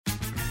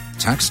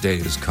Tax day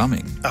is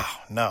coming. Oh,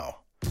 no.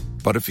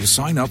 But if you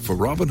sign up for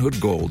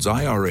Robinhood Gold's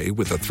IRA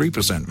with a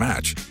 3%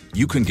 match,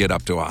 you can get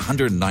up to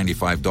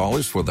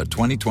 $195 for the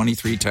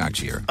 2023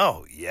 tax year.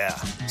 Oh, yeah.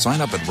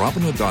 Sign up at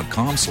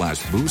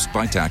Robinhood.com/boost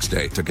by tax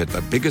day to get the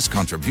biggest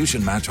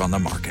contribution match on the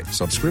market.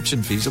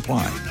 Subscription fees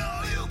apply.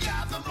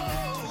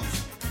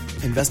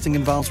 Investing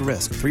involves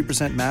risk.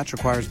 3% match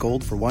requires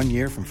gold for 1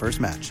 year from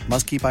first match.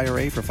 Must keep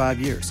IRA for 5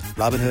 years.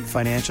 Robinhood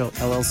Financial,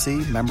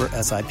 LLC, member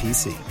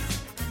SIPC.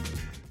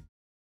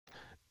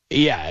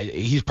 Yeah,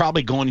 he's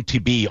probably going to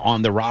be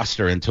on the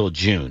roster until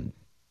June.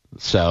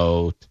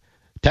 So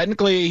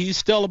technically, he's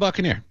still a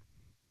Buccaneer.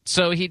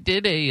 So he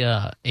did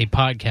a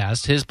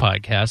podcast, his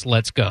podcast,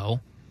 Let's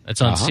Go.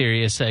 It's on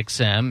Sirius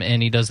XM,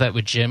 and he does that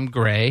with Jim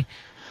Gray.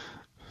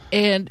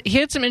 And he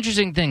had some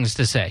interesting things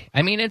to say.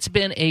 I mean, it's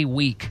been a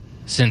week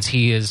since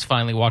he has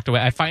finally walked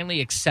away. I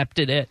finally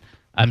accepted it.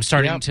 I'm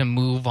starting to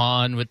move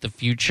on with the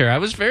future. I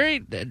was very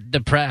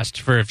depressed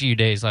for a few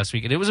days last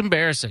week, and it was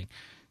embarrassing.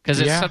 Because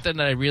it's something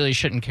that I really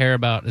shouldn't care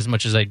about as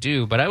much as I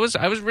do. But I was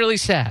really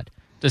sad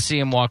to see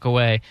him walk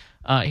away.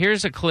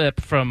 Here's a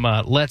clip from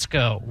Let's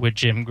Go with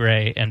Jim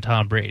Gray and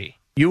Tom Brady.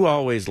 You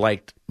always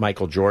liked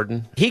Michael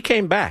Jordan. He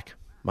came back.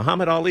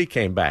 Muhammad Ali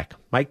came back.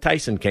 Mike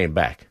Tyson came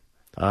back.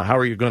 How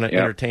are you going to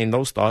entertain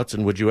those thoughts,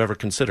 and would you ever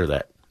consider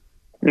that?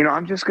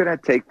 I'm just going to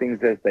take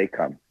things as they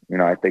come.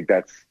 I think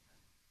that's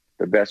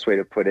the best way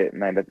to put it.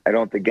 And I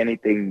don't think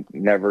anything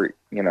never,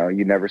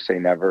 you never say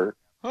never.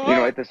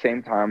 At the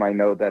same time, I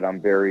know that I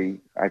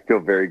feel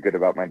very good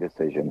about my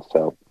decision.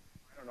 So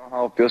I don't know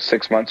how it feels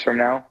 6 months from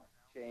now.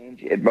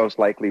 Change. It most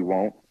likely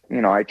won't.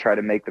 I try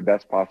to make the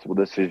best possible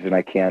decision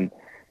I can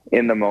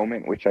in the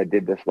moment, which I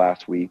did this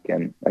last week.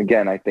 And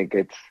again, I think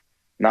it's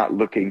not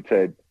looking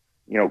to,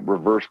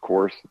 reverse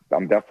course.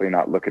 I'm definitely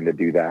not looking to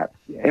do that.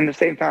 In the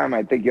same time,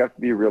 I think you have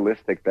to be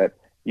realistic that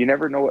you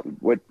never know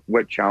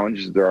what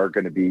challenges there are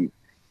going to be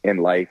in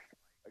life.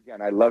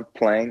 Again, I love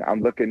playing.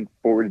 I'm looking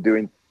forward to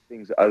doing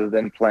things other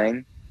than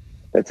playing.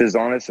 That's as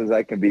honest as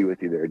I can be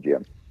with you there,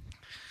 Jim.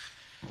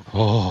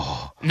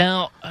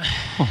 Now,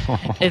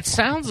 it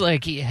sounds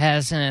like he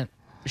hasn't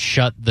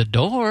shut the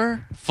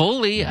door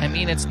fully. I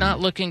mean, it's not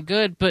looking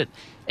good, but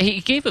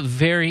he gave a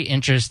very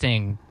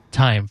interesting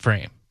time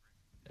frame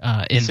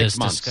in this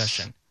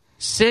discussion.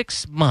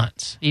 6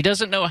 months. He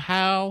doesn't know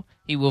how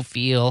he will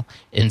feel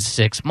in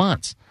 6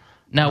 months.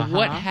 Now,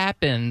 what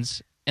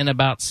happens in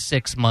about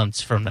 6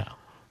 months from now?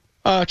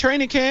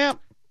 Training camp.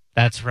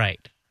 That's right.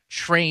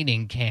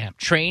 Training camp.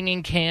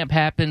 Training camp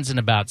happens in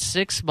about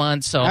 6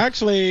 months. So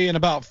actually, in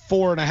about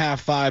 4.5,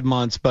 5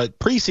 months, but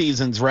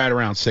preseason's right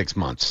around 6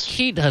 months.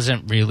 He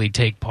doesn't really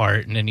take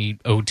part in any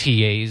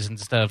OTAs and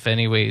stuff,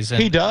 anyways.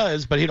 And he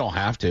does, but he don't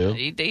have to.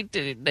 He's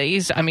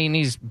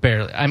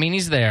barely. I mean,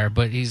 he's there,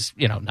 but he's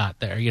not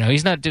there.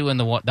 He's not doing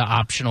the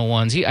optional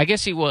ones. I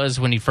guess he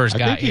was when he first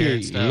got here.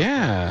 And stuff.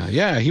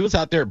 Yeah. He was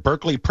out there at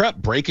Berkeley Prep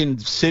breaking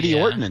city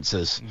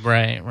ordinances.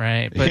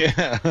 Right.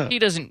 But he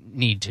doesn't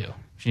need to.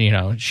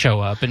 Show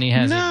up, and he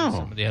has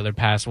some of the other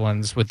past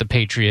ones with the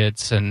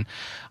Patriots, and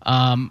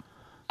I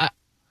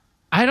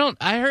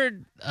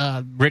heard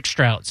Rick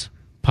Stroud's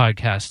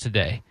podcast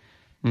today.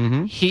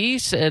 Mm-hmm. He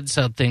said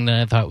something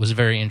that I thought was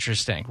very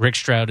interesting. Rick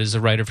Stroud is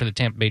a writer for the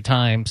Tampa Bay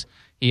Times.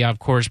 He, of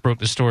course, broke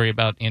the story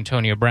about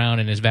Antonio Brown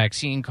and his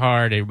vaccine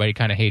card. Everybody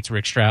kind of hates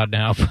Rick Stroud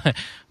now,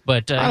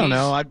 but I don't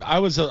know. I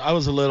was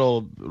a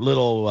little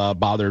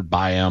bothered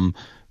by him,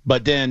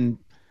 but then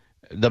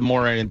the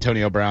more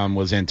Antonio Brown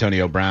was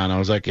Antonio Brown, I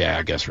was like,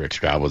 I guess Rick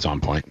Stroud was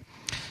on point.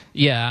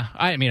 Yeah,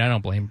 I mean, I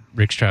don't blame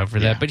Rick Stroud for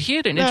that, but he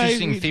had an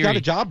interesting theory. He's got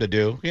a job to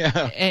do,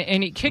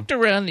 And he kicked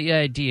around the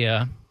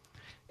idea,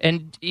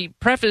 and he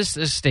prefaced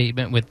this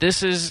statement with,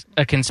 this is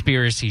a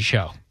conspiracy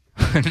show.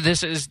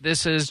 This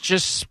is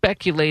just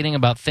speculating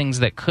about things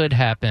that could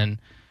happen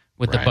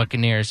with the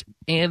Buccaneers.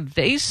 And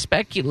they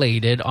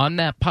speculated on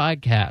that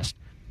podcast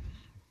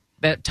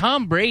that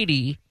Tom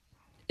Brady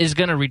is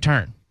going to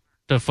return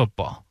to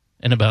football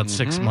in about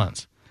 6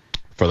 months.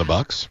 For the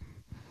Bucs?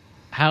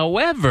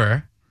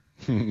 However,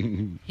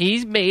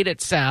 he's made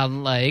it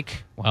sound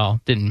like,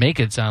 didn't make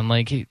it sound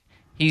like,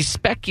 he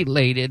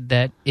speculated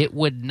that it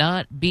would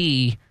not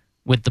be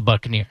with the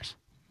Buccaneers.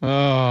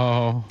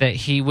 Oh. That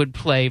he would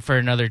play for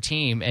another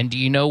team. And do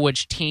you know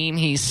which team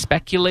he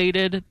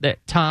speculated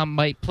that Tom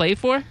might play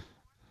for?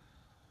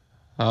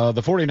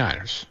 The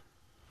 49ers.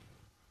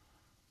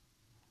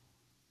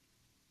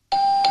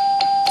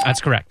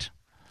 That's correct.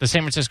 The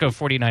San Francisco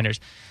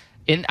 49ers.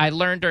 I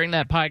learned during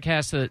that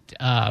podcast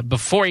that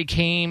before he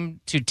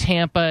came to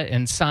Tampa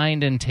and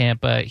signed in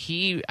Tampa,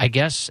 he, I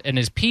guess, and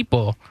his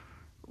people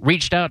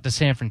reached out to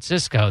San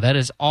Francisco. That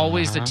is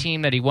always the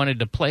team that he wanted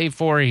to play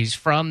for. He's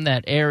from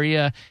that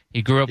area.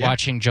 He grew up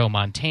watching Joe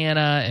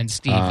Montana and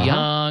Steve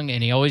Young,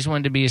 and he always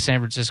wanted to be a San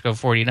Francisco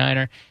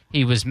 49er.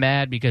 He was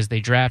mad because they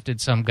drafted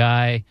some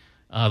guy.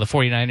 The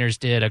 49ers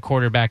did a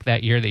quarterback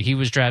that year that he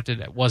was drafted.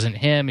 That wasn't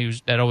him.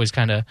 That always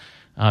kind of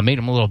made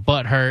him a little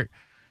butthurt.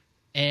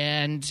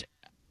 And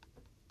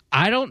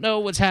I don't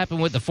know what's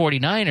happened with the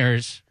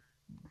 49ers,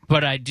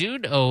 But I do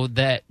know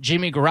that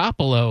Jimmy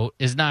Garoppolo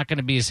is not going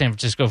to be a San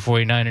Francisco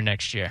 49er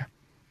next year.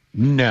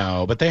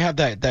 No, but they have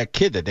that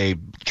kid that they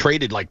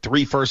traded like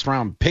 3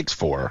 first-round picks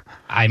for.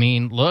 I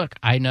mean, look,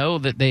 I know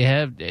that they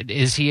have.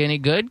 Is he any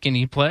good? Can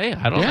he play?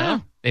 I don't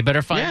know. They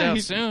better find out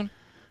soon.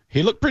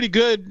 He looked pretty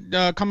good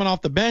coming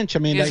off the bench. I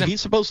mean,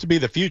 he's supposed to be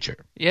the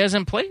future. He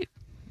hasn't played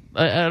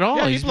at all.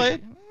 Yeah, he's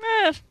played.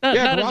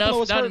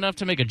 Not enough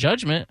to make a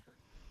judgment.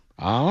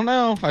 I don't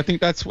know. I think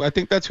that's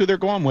who they're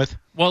going with.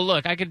 Well,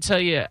 look, I can tell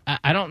you,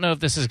 I don't know if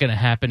this is going to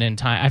happen in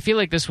time. I feel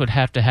like this would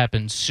have to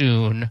happen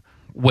soon,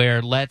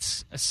 where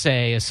let's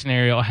say a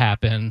scenario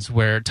happens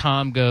where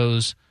Tom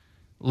goes,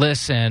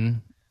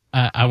 listen,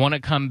 I want to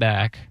come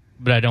back,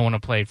 but I don't want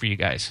to play for you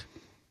guys.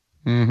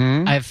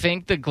 Mm-hmm. I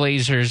think the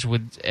Glazers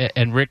would,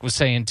 and Rick was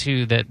saying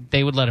too, that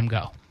they would let him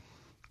go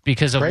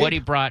because of what he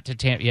brought to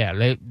Tampa.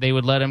 Yeah, they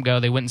would let him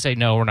go. They wouldn't say,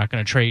 no, we're not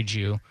going to trade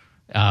you.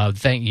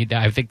 Thank you.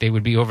 I think they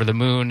would be over the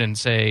moon and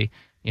say,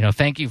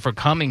 thank you for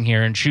coming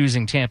here and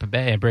choosing Tampa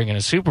Bay and bringing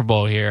a Super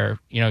Bowl here.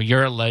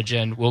 You're a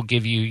legend. We'll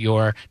give you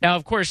your. Now,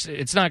 of course,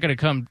 it's not going to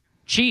come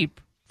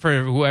cheap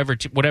for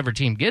whatever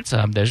team gets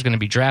them. There's going to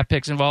be draft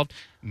picks involved.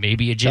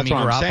 Maybe a Jimmy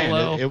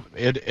Garoppolo.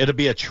 It'll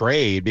be a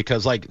trade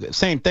because,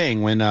 same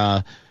thing when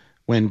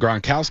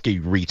Gronkowski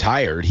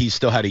retired, he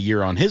still had a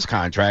year on his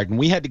contract, and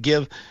we had to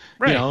give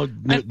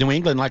New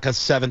England like a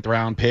 7th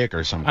round pick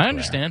or something. I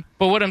understand,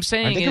 but what I'm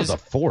saying it was a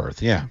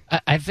 4th. Yeah,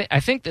 I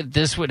think that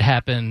this would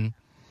happen,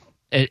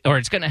 or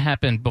it's going to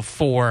happen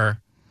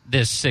before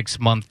this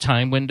 6-month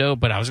time window.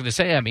 But I was going to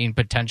say, I mean,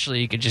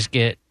 potentially you could just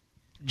get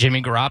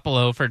Jimmy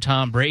Garoppolo for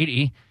Tom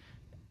Brady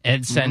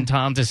and send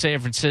Tom to San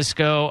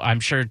Francisco. I'm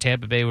sure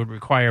Tampa Bay would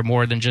require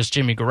more than just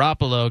Jimmy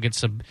Garoppolo, get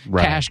some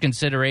cash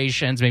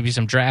considerations, maybe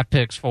some draft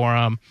picks for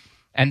him.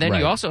 And then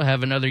you also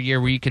have another year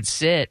where you could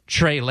sit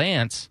Trey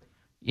Lance,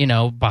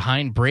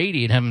 behind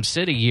Brady and have him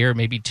sit a year,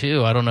 maybe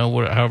 2. I don't know,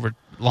 however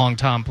long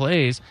Tom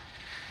plays.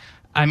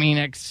 I mean,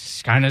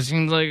 it kind of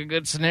seems like a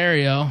good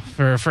scenario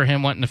for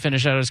him wanting to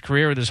finish out his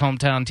career with his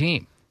hometown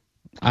team.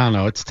 I don't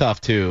know. It's tough,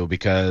 too,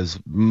 because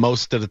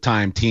most of the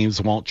time teams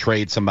won't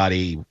trade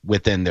somebody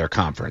within their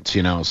conference,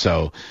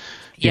 so.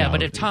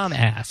 But if Tom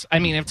asks,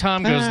 if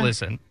Tom goes,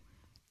 listen,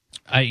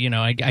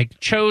 I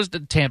chose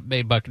the Tampa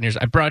Bay Buccaneers.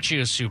 I brought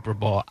you a Super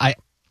Bowl.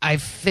 I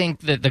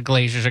think that the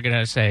Glazers are going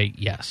to say,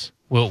 yes,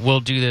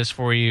 we'll do this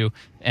for you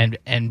and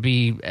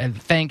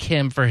thank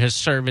him for his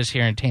service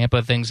here in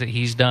Tampa, things that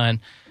he's done.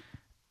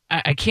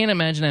 I can't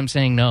imagine them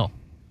saying no.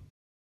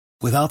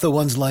 Without the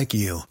ones like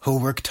you, who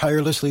work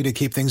tirelessly to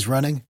keep things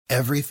running,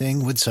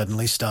 everything would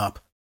suddenly stop.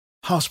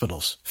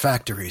 Hospitals,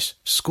 factories,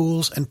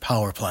 schools, and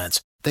power plants,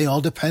 they all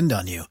depend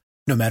on you.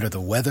 No matter the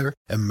weather,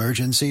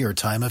 emergency, or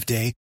time of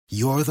day,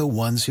 you're the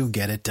ones who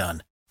get it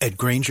done. At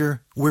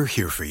Grainger, we're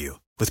here for you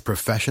with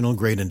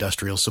professional-grade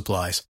industrial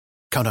supplies.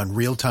 Count on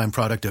real-time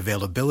product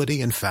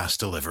availability and fast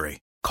delivery.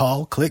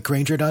 Call, click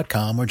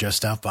Grainger.com, or just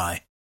stop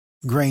by.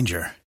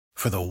 Grainger,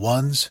 for the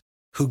ones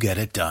who get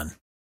it done.